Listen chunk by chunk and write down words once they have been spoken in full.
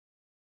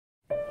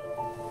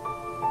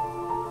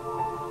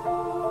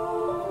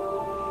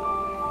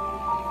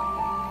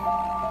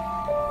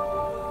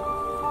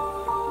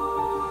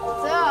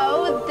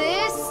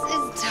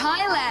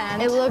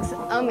It looks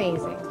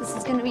amazing. This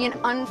is gonna be an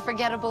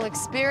unforgettable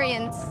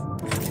experience.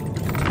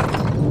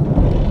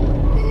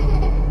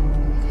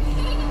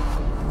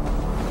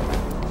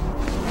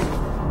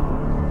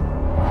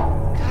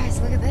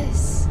 Guys, look at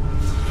this.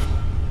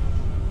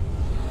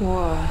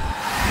 Whoa.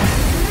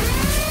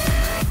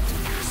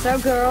 So,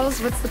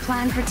 girls, what's the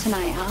plan for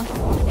tonight, huh?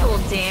 Yeah, we'll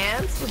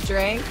dance, we'll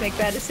drink, make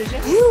bad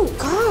decisions. Ew,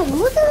 God,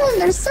 look at them.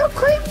 They're so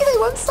creepy. They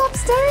won't stop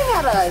staring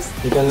at us.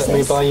 You gonna let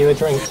me buy you a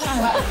drink?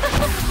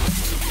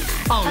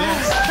 Oh,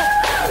 yes.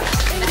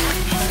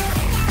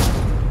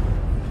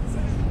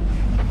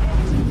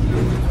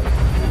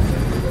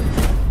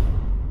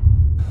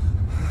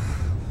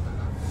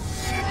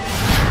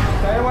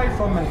 Stay away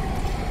from me.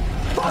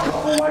 Fuck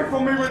away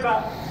from me with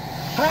that.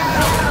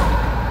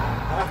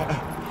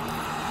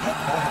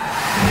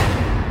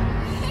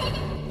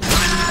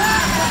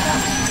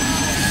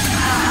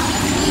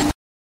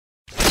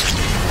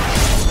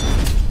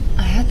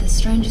 I had the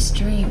strangest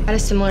dream. I had a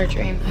similar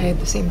dream. I had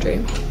the same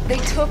dream. They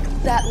took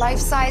that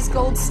life-size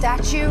gold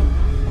statue.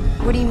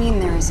 What do you mean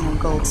there is no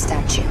gold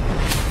statue?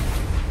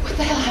 What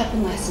the hell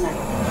happened last night?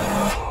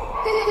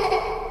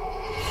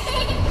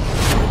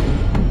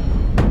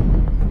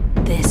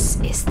 This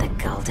is the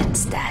golden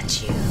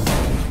statue.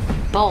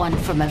 Born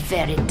from a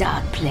very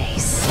dark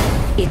place.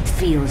 It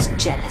feels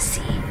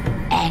jealousy,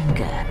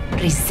 anger,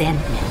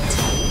 resentment.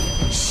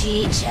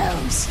 She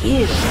chose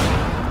you.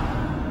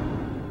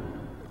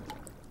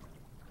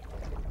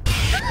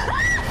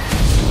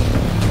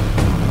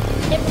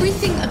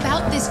 Everything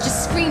about this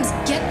just screams,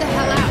 get the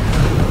hell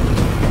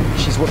out.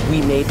 She's what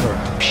we made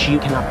her. She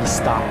cannot be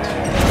stopped.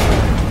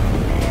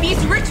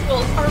 These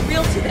rituals are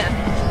real to them.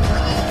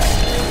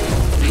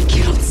 I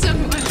killed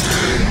someone.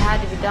 It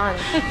had to be done.